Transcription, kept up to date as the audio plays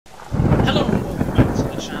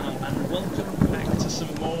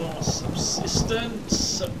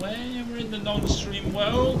Subsistence, where we're in the non-stream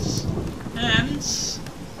worlds, and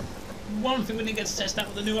one thing we didn't get to test out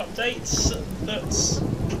with the new updates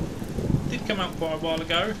that did come out quite a while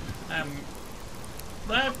ago.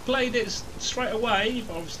 I played it straight away,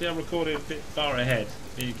 but obviously I recorded a bit far ahead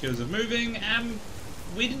because of moving, and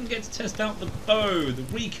we didn't get to test out the bow, the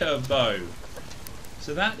recurve bow.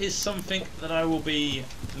 So that is something that I will be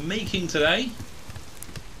making today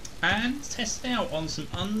and test out on some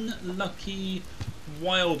unlucky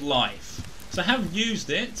wildlife. So I have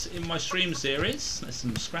used it in my stream series. There's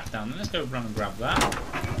some scrap down there. Let's go run and grab that.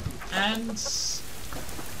 And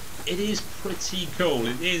it is pretty cool.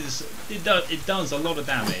 It does a lot of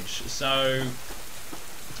damage. So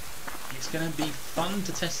it's going to be fun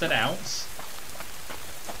to test that out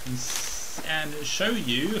and show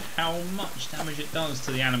you how much damage it does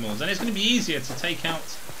to the animals. And it's going to be easier to take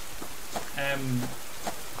out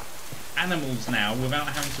animals now without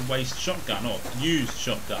having to waste shotgun or use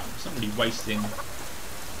shotgun. It's not really wasting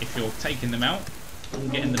if you're taking them out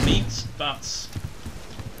and getting the meat, but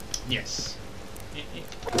yes, it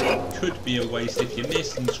could be a waste if you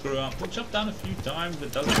miss and screw up, which I've done a few times,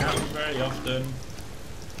 but doesn't happen very often.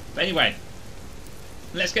 But anyway,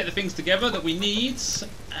 let's get the things together that we need,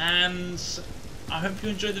 and I hope you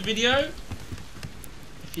enjoyed the video.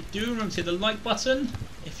 If you do, remember to hit the like button.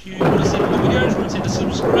 If you want to see more videos, remember to hit the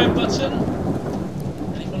subscribe button.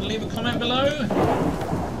 And if you want to leave a comment below,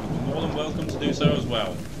 you're more than welcome to do so as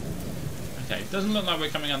well. Okay, it doesn't look like we're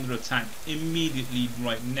coming under attack immediately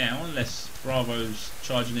right now, unless Bravo's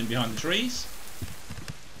charging in behind the trees,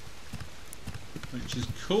 which is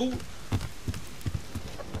cool.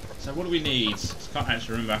 So what do we need? I can't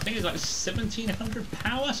actually remember. I think it's like 1700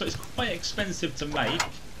 power, so it's quite expensive to make.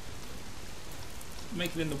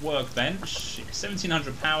 Make it in the workbench.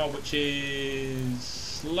 1700 power, which is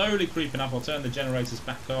slowly creeping up. I'll turn the generators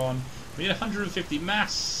back on. We need 150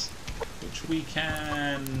 mass, which we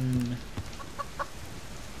can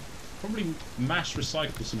probably mass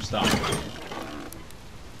recycle some stuff.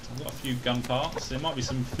 I've got a few gun parts. There might be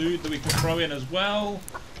some food that we can throw in as well.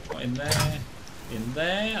 Got in there. In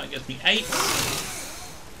there. That gets me 8.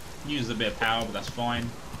 Uses a bit of power, but that's fine.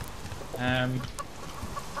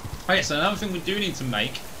 Okay, so another thing we do need to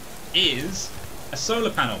make is a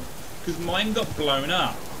solar panel, because mine got blown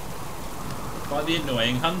up by the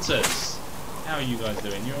annoying hunters. How are you guys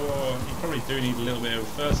doing? You probably do need a little bit of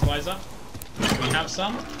fertilizer. We have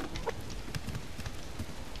some.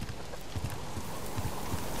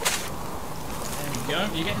 There we go.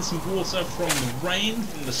 You're getting some water from the rain,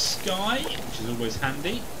 from the sky, which is always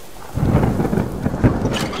handy.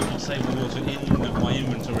 I'll save the water in my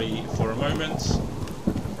inventory for a moment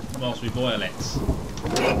whilst we boil it.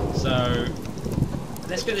 So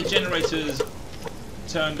let's get the generators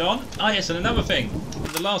turned on. Ah yes, and another thing.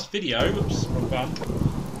 In the last video, oops, wrong button.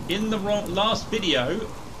 In the last video,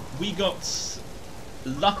 we got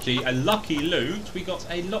a lucky loot. We got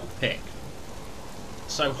a lockpick.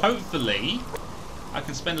 So hopefully, I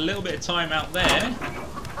can spend a little bit of time out there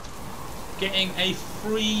getting a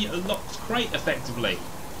free locked crate effectively.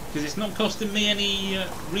 Because it's not costing me any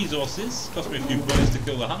resources. It cost me a few bullets to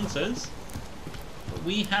kill the hunters. But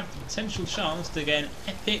we have the potential chance to get an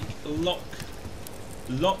epic locked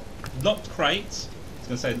crate. I was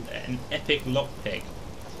going to say an epic lockpick.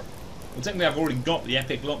 Well, technically I've already got the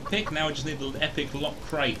epic lockpick. Now I just need the epic lock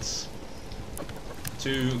crates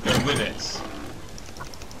to go with it.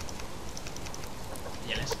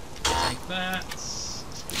 Yeah, let's take that.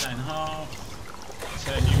 Split that in half.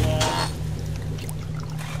 Turn you on.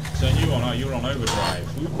 Turn you on. Oh, you're on overdrive.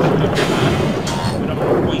 Ooh, we don't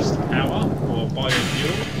want to waste power or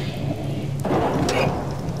biofuel.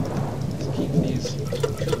 Let's keep these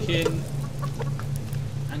cooking.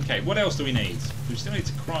 Okay, what else do we need? We still need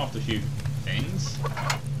to craft a few things,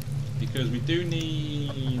 because we do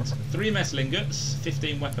need 3 metal ingots,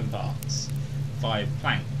 15 weapon parts, 5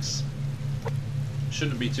 planks.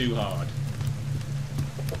 Shouldn't be too hard.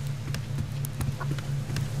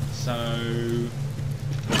 So,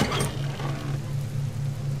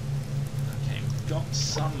 okay, we've got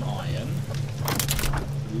some iron,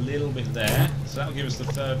 a little bit there, so that'll give us the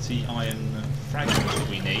 30 iron fragments that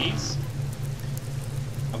we need.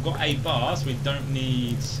 I've got 8 bars, so we don't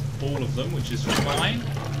need all of them, which is fine.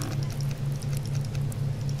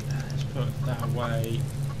 Let's put that away.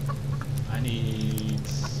 I need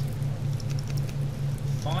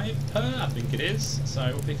 5 per, I think it is. So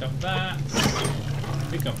we'll pick up that,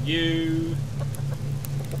 pick up you,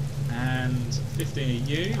 and 15 of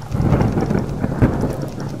you.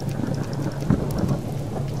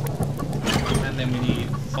 And then we need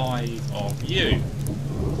 5 of you.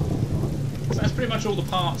 So that's pretty much all the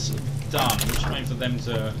parts done. We're just waiting for them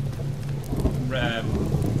to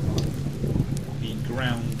be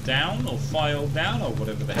ground down or filed down or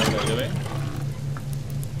whatever the hell they're doing.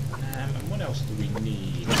 And what else do we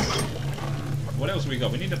need? What else have we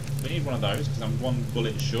got? We need one of those because I'm one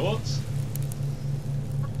bullet short.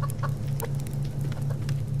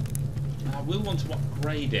 I will want to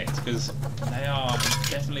upgrade it because they are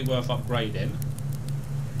definitely worth upgrading.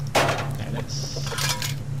 Okay, let's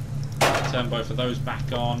turn both of those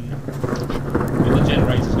back on. Get the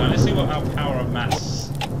generators going. Let's see what our power of mass.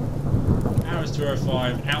 Power is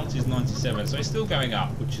 205, out is 97, so it's still going up,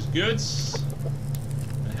 which is good.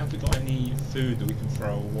 And have we got any food that we can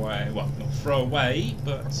throw away? Well, not throw away,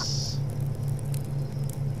 but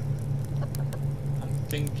I'm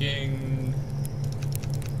thinking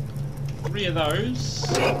 3 of those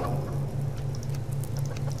can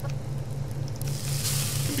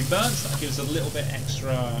be burnt. So that gives us a little bit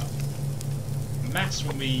extra mass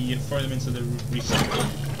when we throw them into the recycle.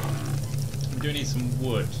 We do need some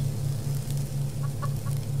wood.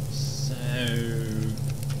 So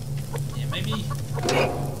yeah, maybe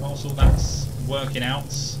whilst all that's working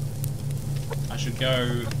out, I should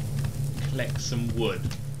go collect some wood.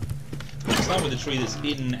 We'll start with the tree that's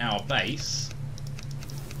in our base.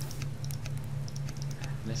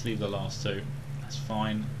 Let's leave the last 2. That's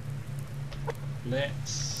fine.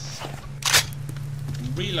 Let's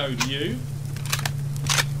reload you.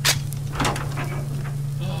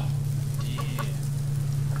 Oh dear.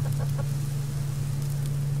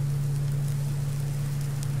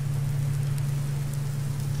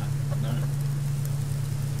 No.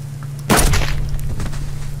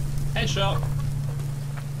 Headshot.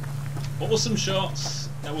 Awesome shots.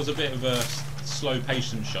 That was a bit of a slow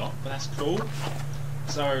patient shot, but that's cool.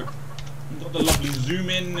 So we've got the lovely zoom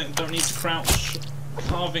in, don't need to crouch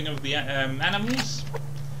carving of the animals.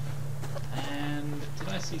 And did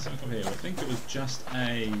I see something over here? I think it was just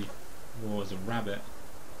a rabbit.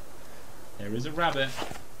 There is a rabbit.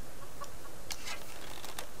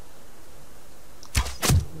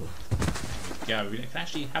 There we go. We can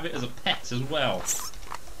actually have it as a pet as well.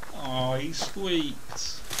 Oh, he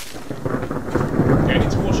squeaked. Okay, I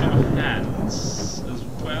need to wash our hands as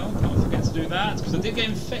well. Can't forget to do that because I did get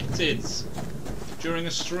infected during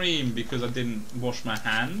a stream because I didn't wash my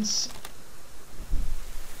hands.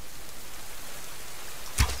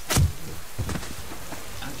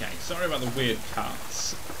 Okay, sorry about the weird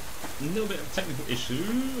cuts. A little bit of a technical issue.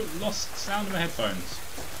 Lost sound in my headphones.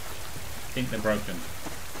 I think they're broken.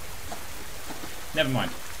 Never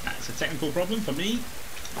mind. That's a technical problem for me.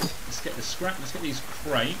 Let's get the scrap. Let's get these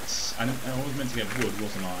crates. I was meant to get wood,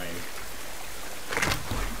 wasn't I?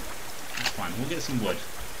 That's fine. We'll get some wood.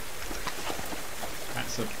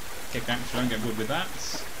 That's a pickaxe. I don't get wood with that.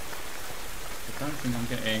 I don't think I'm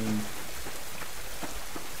getting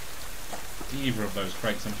either of those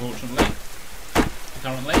crates, unfortunately.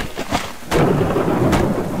 Currently.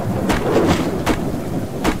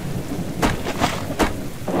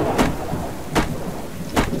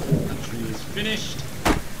 That tree is finished.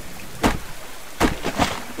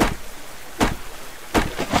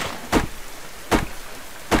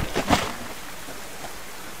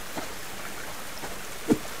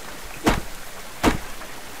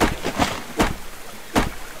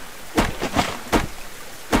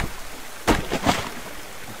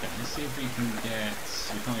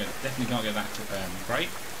 Definitely can't get that crate.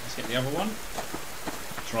 Let's get the other one.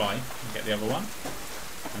 Try and get the other one.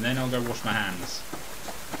 And then I'll go wash my hands.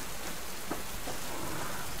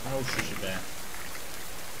 Oh, shush it there.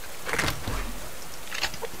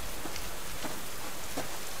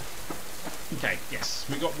 Okay, yes,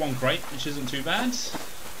 we got 1 crate, which isn't too bad.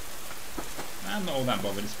 I'm not all that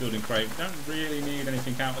bothered, it's building crate. We don't really need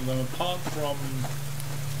anything out of them apart from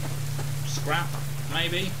scrap,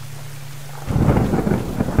 maybe.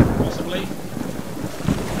 Possibly.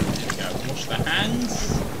 There we go, wash the hands.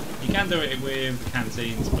 You can do it with the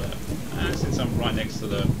canteens, but since I'm right next to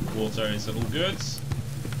the water, it's all good.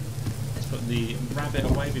 Let's put the rabbit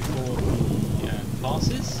away before he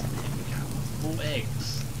passes. There we go. 4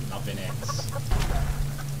 eggs. Loving it.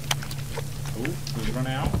 Oh, we've run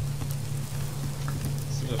out.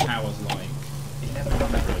 Let's see what the power's like.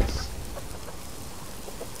 1100.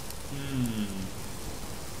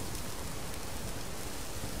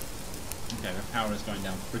 Okay, the power is going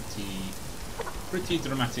down pretty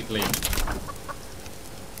dramatically.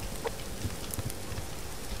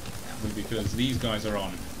 That would be because these guys are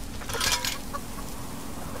on.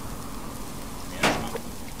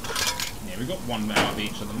 Yeah, we've got 1 out of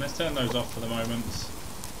each of them. Let's turn those off for the moment.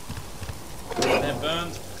 They're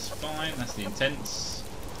burnt, that's fine, that's the intent.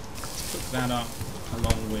 Cook that up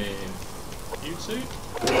along with You two.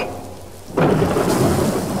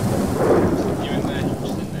 You in there?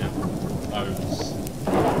 Just in there. Those.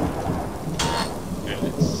 Okay,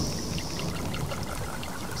 let's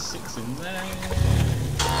put 6 in there.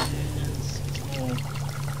 And 6 more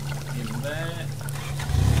in there.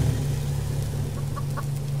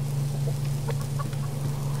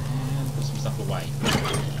 And put some stuff away.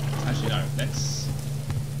 Actually, no. Let's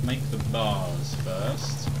make the bars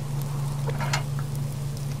first.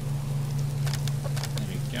 There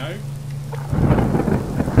we go.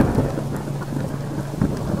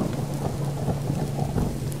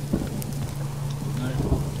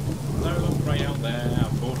 No long grey out there,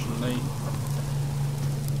 unfortunately.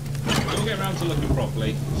 We'll get around to looking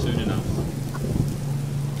properly soon enough.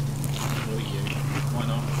 Look at you. Why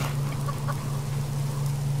not?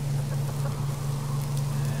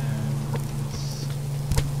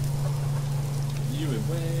 And you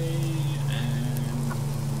away, and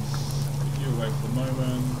put you away for the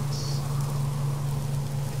moment.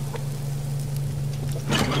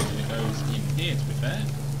 It goes in here, to be fair.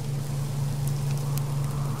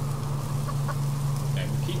 Okay,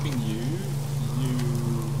 we're keeping you.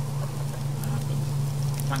 I put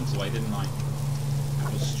planks away, didn't I? That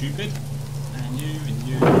was stupid. And you.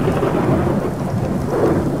 No,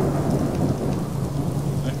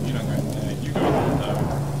 you don't go in there. You go in there, though.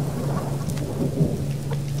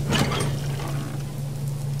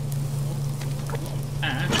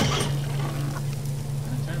 Ash.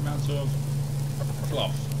 And a fair amount of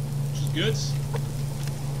cloth, which is good.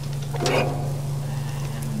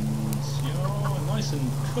 And you're nice and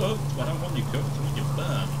cooked, but I don't want you cooked, I want you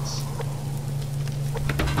burnt.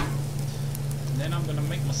 And then I'm going to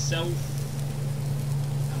make myself...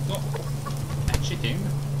 I've got a chicken.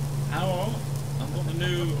 I've got the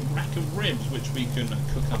new rack of ribs, which we can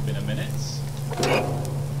cook up in a minute.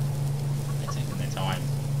 They're taking their time.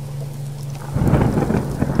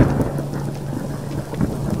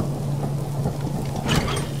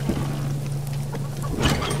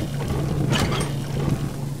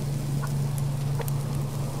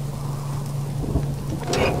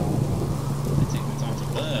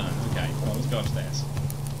 Upstairs.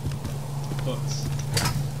 Put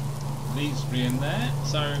these 3 in there.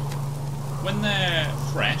 So when they're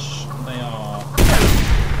fresh, they are.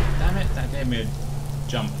 Damn it! That gave me a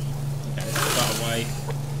jump. Okay, let's put that away.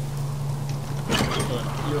 Put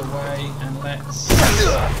you away, and let's.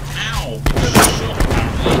 Ow! Shot,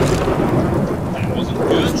 apparently. That wasn't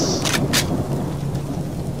good.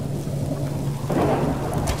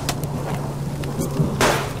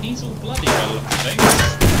 He's all bloody by the looks of things.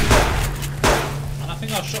 I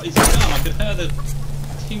think I shot his gun. I could hear the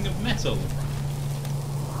ting of metal.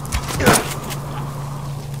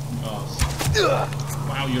 Oh.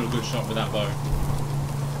 Wow, you're a good shot with that bow.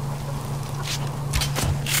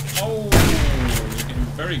 Oh, you're getting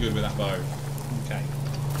very good with that bow. Okay,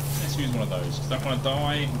 let's use one of those because I don't want to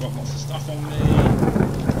die. I've got lots of stuff on me.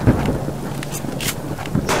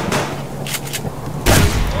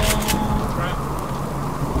 Oh crap.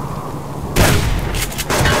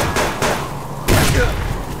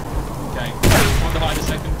 Time to hide a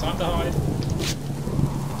second, time to hide.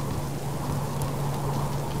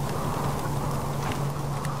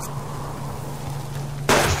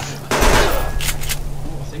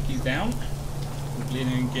 Oh, I think he's down. We're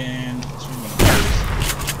bleeding again. Let's use one of those.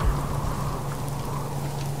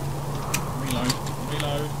 Reload,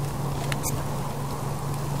 reload.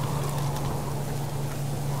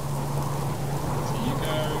 So you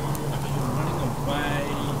go. You're running away,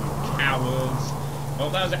 cowards. Well,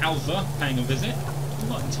 that was Alpha paying a visit. I'm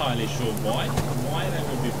not entirely sure why. Why they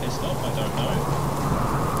would be pissed off, I don't know.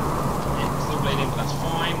 Yeah, still bleeding, but that's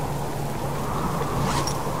fine.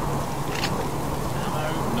 Ammo,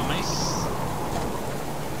 nice.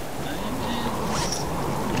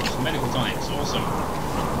 And some medical tonics, awesome.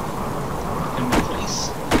 Can replace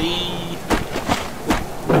the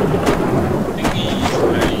thingies,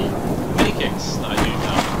 medikits that I do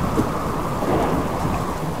now.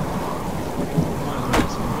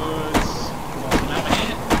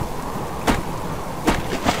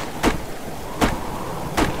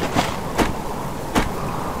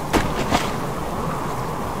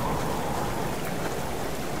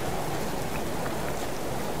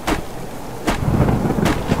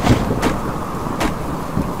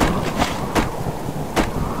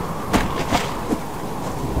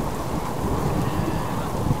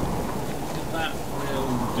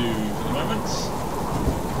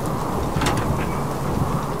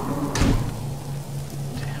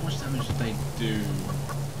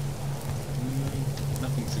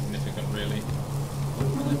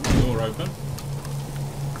 Open.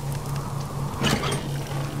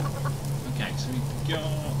 Okay,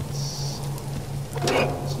 got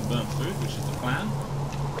some burnt food, which is the plan.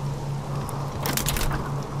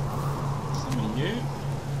 Some of you.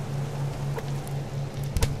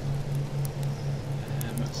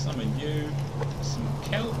 Some of you. Some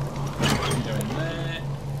kelp. You go in there.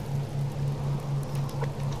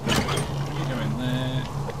 You go in there.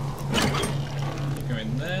 You go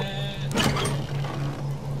in there.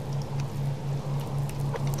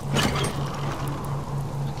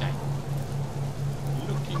 Okay.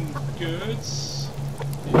 Looking good.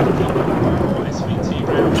 SVT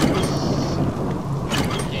rounds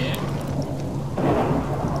here.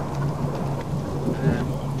 And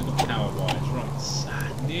what have we got power-wise?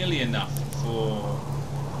 Right, nearly enough for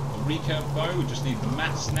a recurve bow. We just need the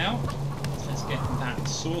mast now. So let's get that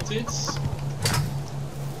sorted. So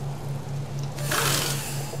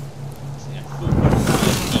yeah,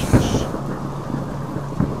 4.5 each.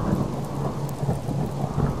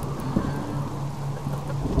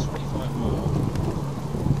 25 more.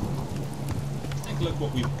 Let's take a look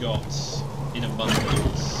what we've got in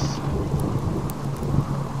abundance.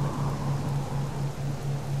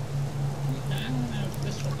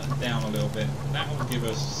 Let's drop that down a little bit. That will give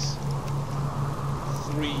us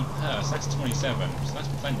 3 purse. That's 27, so that's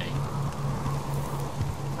plenty.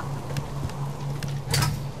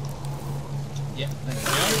 Yep, there we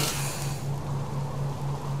go.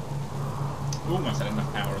 We almost had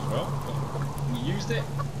enough power as well, but we used it.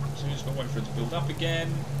 So we just got to wait for it to build up again.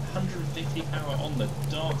 150 power on the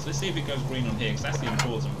dot. So let's see if it goes green on here, because that's the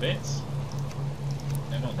important bit.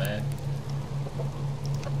 No, not there.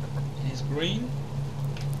 It is green.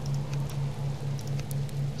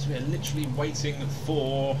 So we are literally waiting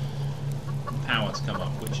for power to come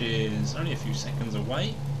up, which is only a few seconds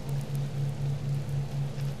away.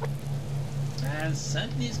 And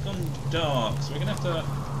suddenly it's gone dark, so we're going to have to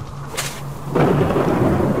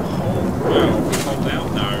hold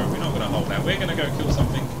out. No, we're not going to hold out. We're going to go kill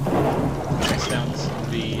something. Test out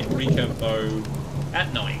the recurve bow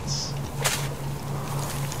at night.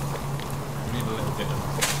 We need a little bit of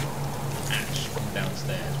ash from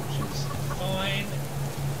downstairs, which is fine.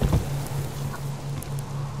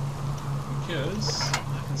 Because I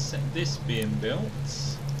can set this being built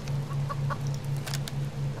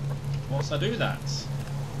whilst I do that.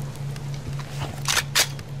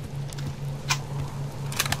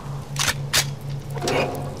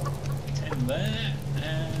 There,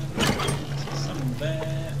 and some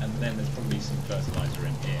there, and then there's probably some fertilizer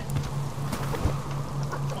in here.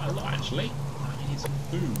 Quite a lot actually. I need some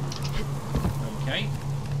food. Okay.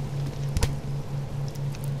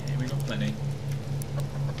 Yeah, we got plenty.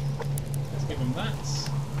 Let's give them that.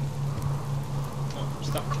 Oh, I'm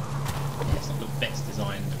stuck. Yeah, it's not the best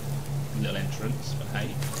designed little entrance, but hey.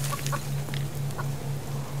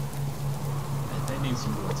 They need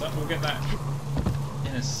some water. We'll get that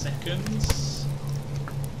in a second.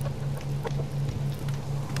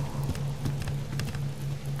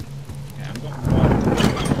 Okay, I've got one.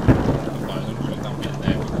 I'm just going to dump it in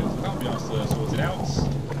there because I can't be asked to sort it out.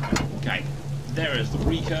 Okay, there is the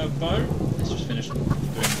recurve bow. Let's just finish doing the.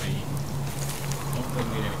 Oh,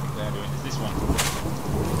 doesn't need anything there doing is this one.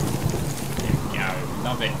 There we go,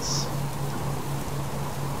 love it.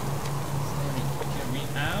 Okay, we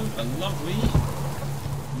have a lovely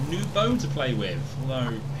new bow to play with,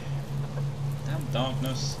 although damn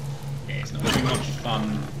darkness, yeah, it's not going to be much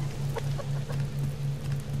fun.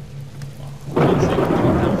 Well, I can't see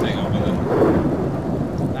that thing other than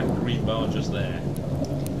that green bar just there.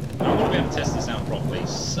 I'm going to be able to test this out properly,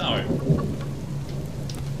 so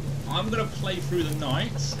I'm going to play through the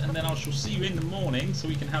night and then I shall see you in the morning so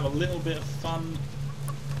we can have a little bit of fun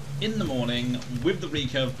in the morning with the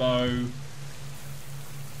recurve bow,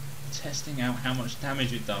 testing out how much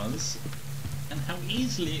damage it does and how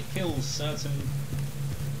easily it kills certain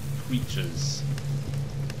creatures.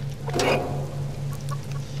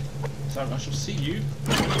 So I shall see you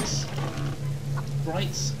when it's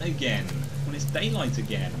bright again, when it's daylight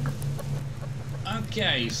again.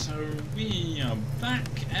 Okay, so we are back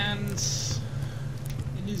and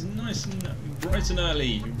it is nice and bright and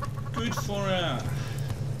early. Good for a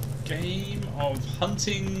game of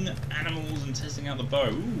hunting animals and testing out the bow.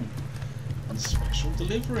 Ooh, and special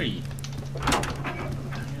delivery.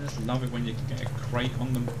 I just love it when you get a crate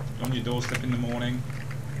on your doorstep in the morning.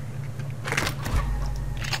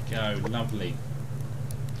 Go, lovely.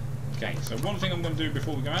 Okay, so one thing I'm going to do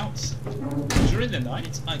before we go out is during the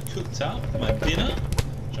night I cooked up my dinner,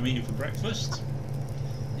 which I'm eating for breakfast.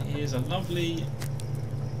 It is a lovely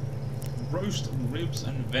roast ribs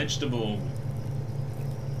and vegetable.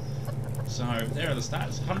 So there are the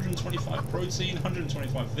stats: 125 protein,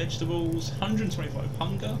 125 vegetables, 125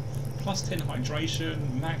 hunger, plus 10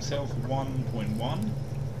 hydration, max health 1.1,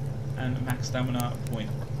 and max stamina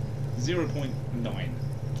 0.9.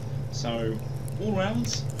 So all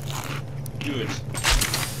rounds, good.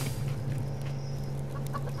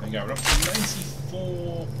 There we go. We're up to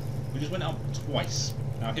 94. We just went up twice.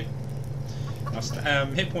 Our hit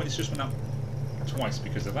points just went up twice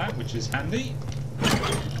because of that, which is handy.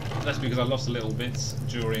 That's because I lost a little bit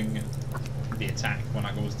during the attack when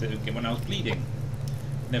I was bleeding.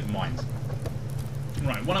 Never mind.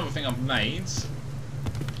 Right, one other thing I've made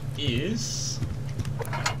is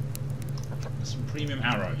some premium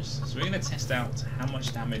arrows. So we're going to test out how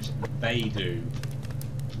much damage they do.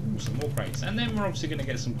 Ooh, some more crates, and then we're obviously going to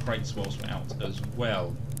get some crates whilst we're out as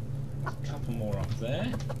well. A couple more up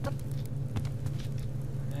there.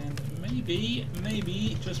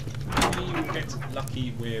 Maybe, just maybe we'll get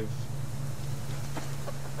lucky with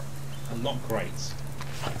a lock crate.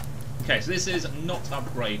 Okay, so this is not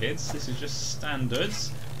upgraded. This is just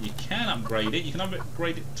standards. You can upgrade it. You can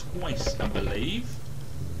upgrade it twice, I believe.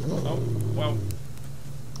 Oh, well.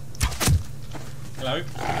 Hello.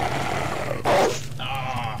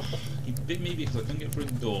 Ah, he bit me because I couldn't get through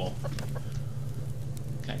the door.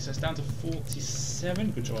 Okay, so it's down to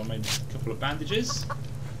 47. Good job, I made a couple of bandages.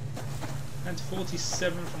 And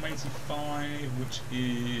 47 from 85, which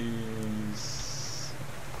is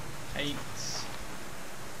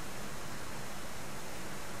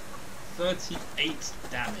 38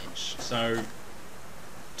 damage. So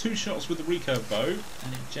 2 shots with the recurve bow,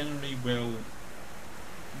 and it generally will.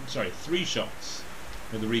 Sorry, 3 shots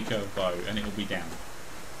with the recurve bow, and it will be down.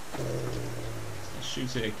 Let's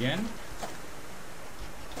shoot it again.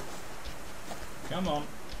 Come on.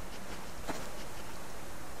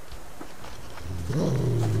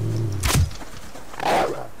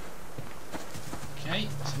 Okay,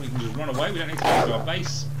 so we can just run away, we don't need to go to our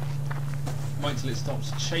base. Wait till it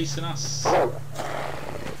stops chasing us.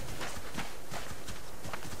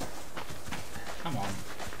 Come on.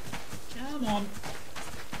 Come on.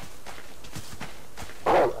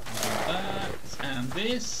 That and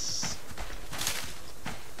this.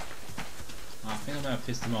 I think I may have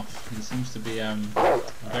pissed him off. He seems to be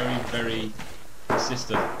very, very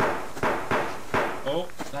persistent. Oh,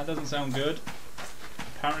 that doesn't sound good.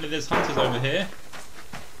 Apparently there's hunters over here.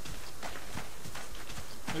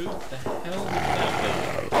 Who the hell would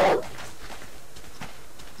that be?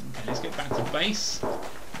 Okay, let's get back to base.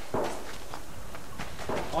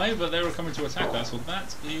 Either they were coming to attack us, or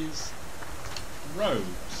that is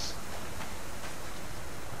rogues.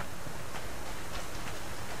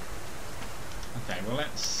 Okay, well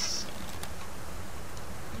let's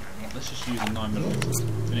just use a 9mm to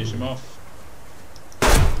finish him off.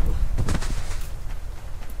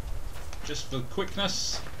 Just for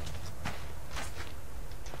quickness.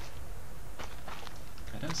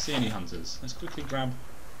 I don't see any hunters. Let's quickly grab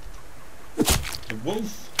the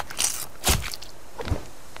wolf.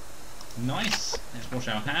 Nice. Let's wash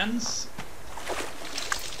our hands.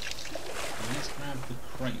 And let's grab the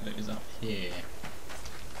crate that is up here.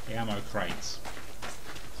 The ammo crate.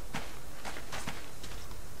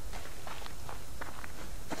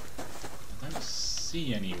 I don't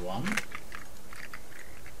see anyone.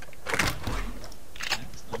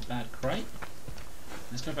 Bad crate.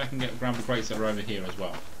 Let's go back and grab the crates that are over here as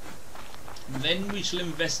well. And then we shall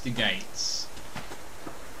investigate. So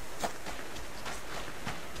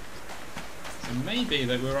maybe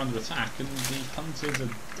that we're under attack and the hunters are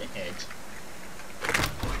dead.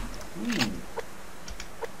 Ooh.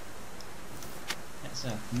 Let's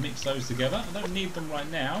mix those together. I don't need them right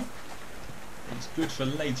now. It's good for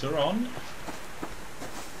later on.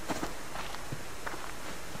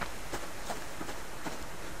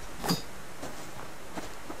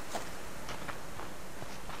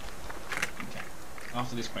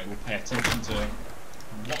 After this crate, we'll pay attention to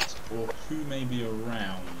what or who may be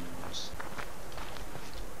around.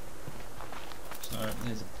 So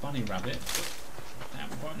there's a bunny rabbit, but that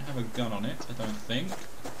won't have a gun on it, I don't think.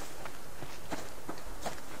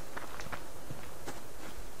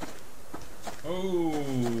 Oh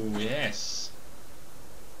yes,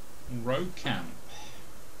 road camp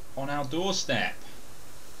on our doorstep.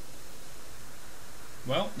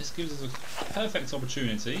 Well, this gives us a perfect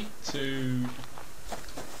opportunity to.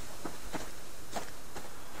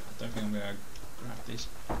 I don't think I'm going to grab this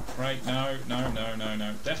crate. No,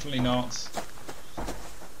 definitely not.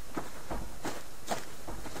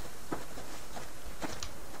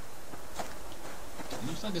 It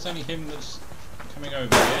looks like it's only him that's coming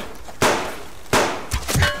over here.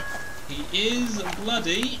 He is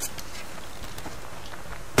bloody.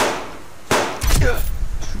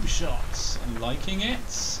 shots. I'm liking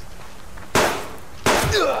it.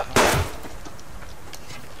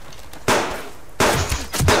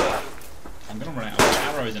 I'm gonna run out of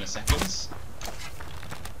arrows in a second.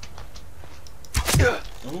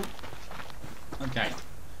 Oh, okay.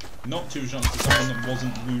 Not 2 shots to someone that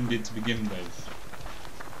wasn't wounded to begin with.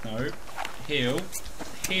 No. Heal.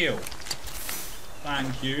 Heal.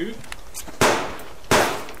 Thank you.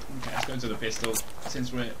 Okay, let's go into the pistol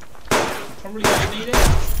since we're probably going to need it.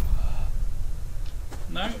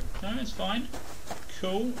 No, no, it's fine.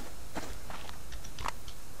 Cool.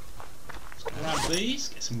 Let's grab these,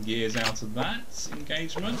 get some gears out of that.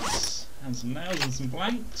 Engagements, and some nails and some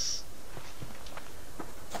blanks.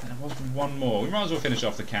 And there was one more. We might as well finish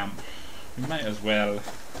off the camp. We might as well.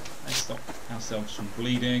 Let's stop ourselves from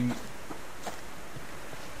bleeding.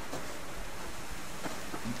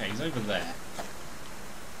 Okay, he's over there.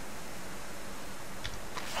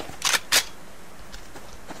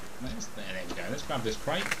 There we go. Let's grab this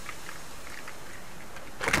crate.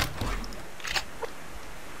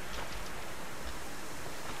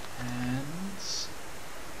 And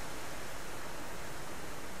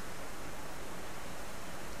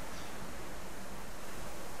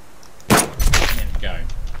there we go.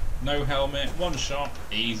 No helmet, 1 shot,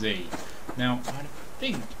 easy. Now, I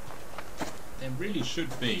think there really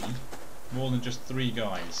should be more than just 3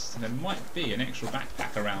 guys. So there might be an extra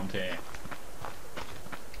backpack around here.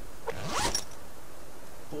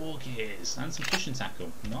 4 gears and some fishing tackle.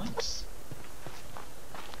 Nice.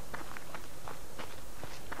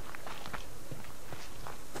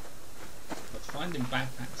 But finding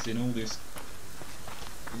backpacks in all this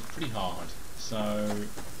is pretty hard. So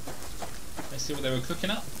let's see what they were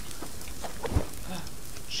cooking up. Ah,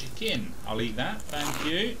 chicken. I'll eat that. Thank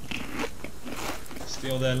you.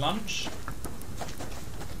 Steal their lunch.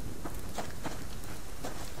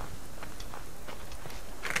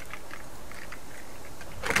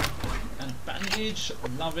 Bandage,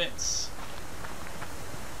 love it,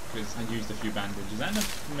 because I used a few bandages and a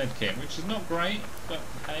med kit, which is not great, but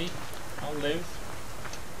hey, I'll live.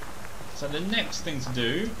 So the next thing to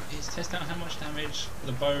do is test out how much damage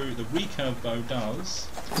the recurve bow does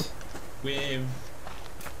with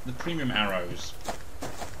the premium arrows.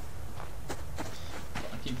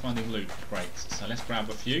 I keep finding loot, great, so let's grab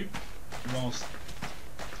a few whilst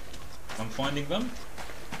I'm finding them.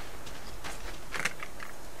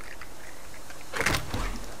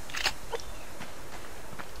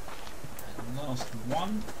 Last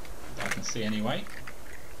one that I can see anyway,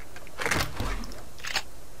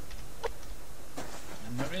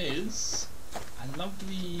 and there is a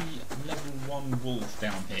lovely level 1 wolf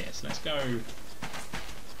down here, so let's go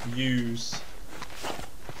use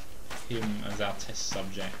him as our test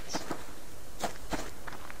subject.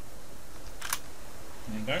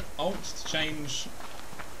 There you go. Alt to change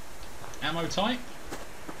ammo type,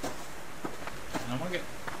 and I want to get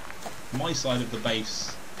my side of the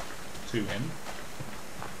base to him.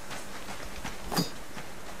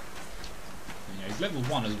 You know, he's level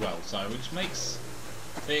 1 as well, so which makes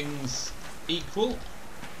things equal.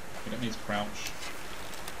 We don't need to crouch.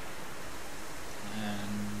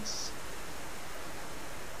 And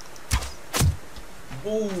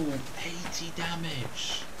whoa, 80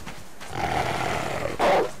 damage.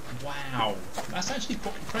 Wow, that's actually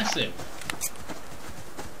quite impressive.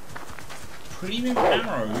 Premium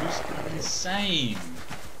arrows are insane.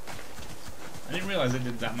 I didn't realise it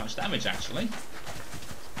did that much damage actually.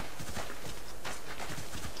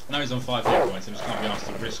 I know he's on 5 hit points, I just can't be asked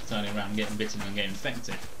to risk turning around and getting bitten and getting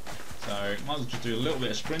infected. So might as well just do a little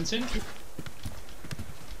bit of sprinting.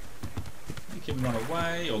 Make him run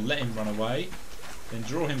away, or let him run away. Then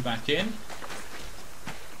draw him back in.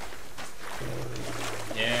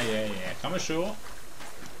 Yeah. Come ashore.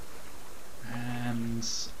 And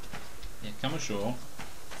yeah, come ashore.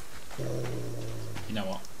 You know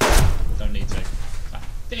what? Don't need to. I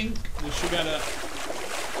think we should be able to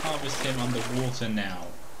harvest him underwater now.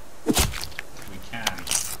 We can.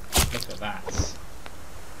 Look at that.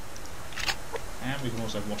 And we can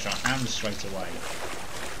also wash our hands straight away.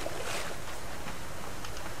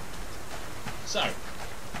 So,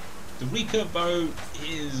 the recurve bow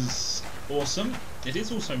is awesome. It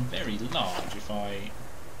is also very large if I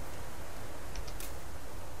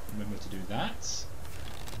remember to do that.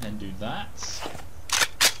 And then do that.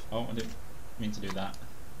 Oh, I didn't mean to do that.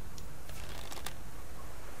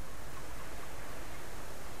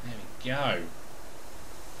 There we go.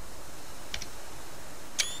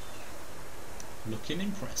 Looking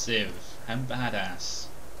impressive and badass.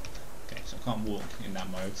 Okay, so I can't walk in that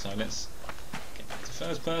mode, so let's get back to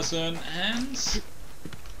first person and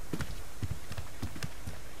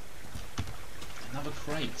another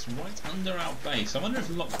crates right under our base. I wonder if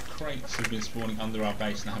locked crates have been spawning under our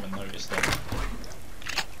base and I haven't noticed them.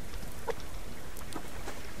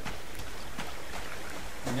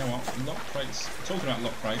 You know what? Locked crates. Talking about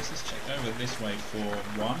locked crates, let's check over this way for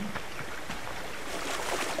one.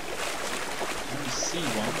 I don't see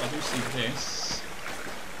one, but I do see this.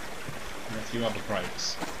 And a few other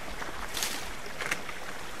crates.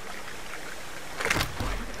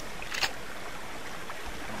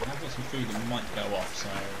 I've got some food that might go off, so...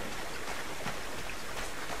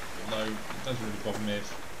 Although, it does really bother me if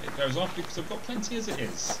it goes off because I've got plenty as it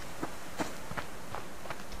is.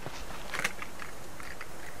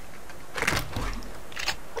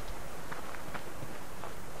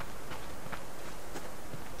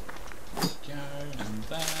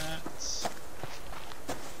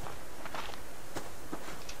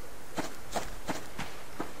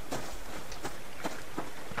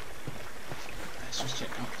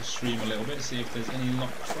 A little bit, see if there's any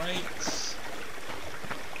locked crates.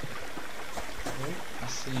 Oh, I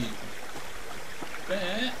see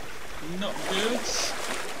there. Not good.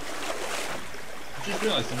 I just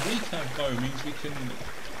realised the recurve bow means we can,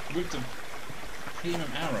 with the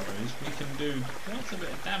premium arrows, we can do quite a bit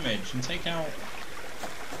of damage and take out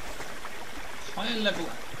higher level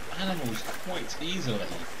animals quite easily.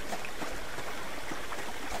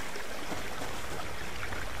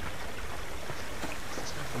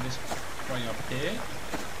 This prey up here.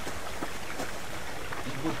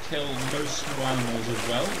 It would kill most small animals as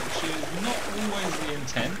well, which is not always the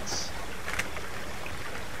intent.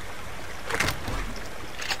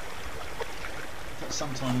 But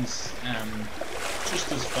sometimes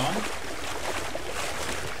just as fun.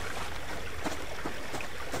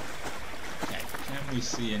 Okay, can we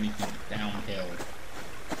see anything downhill?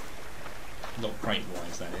 Lock crate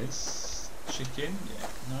wise, that is. Chicken, yeah,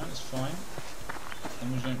 no, that's fine. As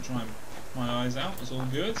long as I don't try and my eyes out, it's all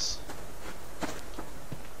good.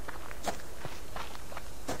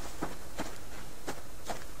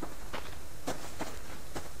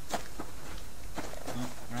 Oh,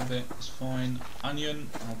 rabbit, it's fine. Onion,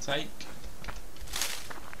 I'll take.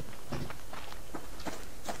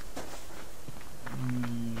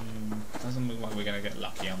 Doesn't look like we're going to get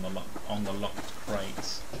lucky on the locked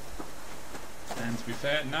crates. And to be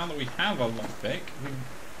fair, now that we have a lockpick, we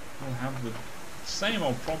will have the same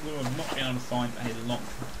old problem of not being able to find a lock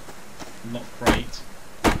crate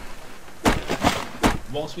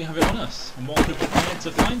whilst we have it on us and whilst we're prepared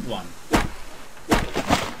to find one.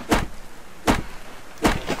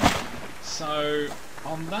 So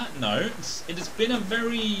on that note, it has been a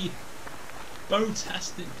very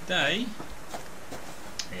bow-tastic day.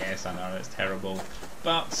 Yes, I know, it's terrible,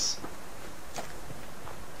 but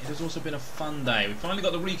it has also been a fun day. We finally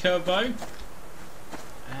got the recurve bow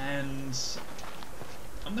and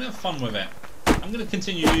I'm going to have fun with it. I'm going to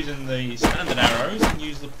continue using the standard arrows and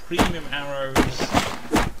use the premium arrows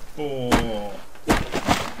for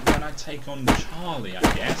when I take on Charlie, I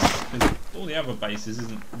guess, because all the other bases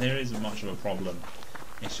there isn't much of a problem.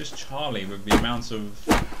 It's just Charlie with the amount of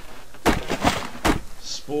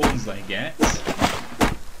spawns they get.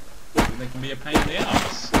 They can be a pain in the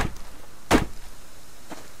ass.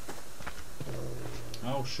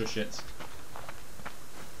 Oh, shush it.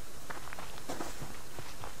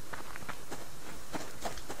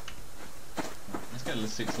 Let's get a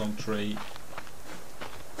 6-log tree.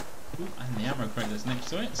 Ooh, and the ammo crate that's next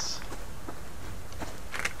to it.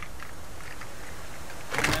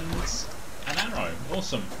 And an arrow.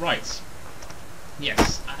 Awesome. Right.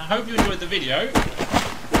 Yes, I hope you enjoyed the video.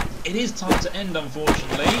 It is time to end,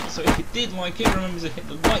 unfortunately, so if you did like it, remember to hit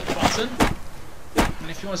the like button. And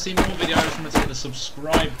if you want to see more videos, remember to hit the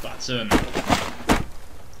subscribe button.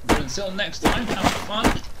 But until next time, have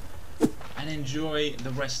fun and enjoy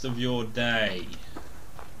the rest of your day.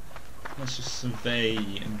 Let's just survey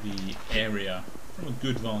the area from a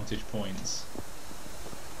good vantage point.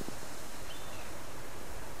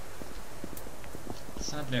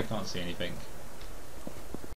 Sadly, I can't see anything.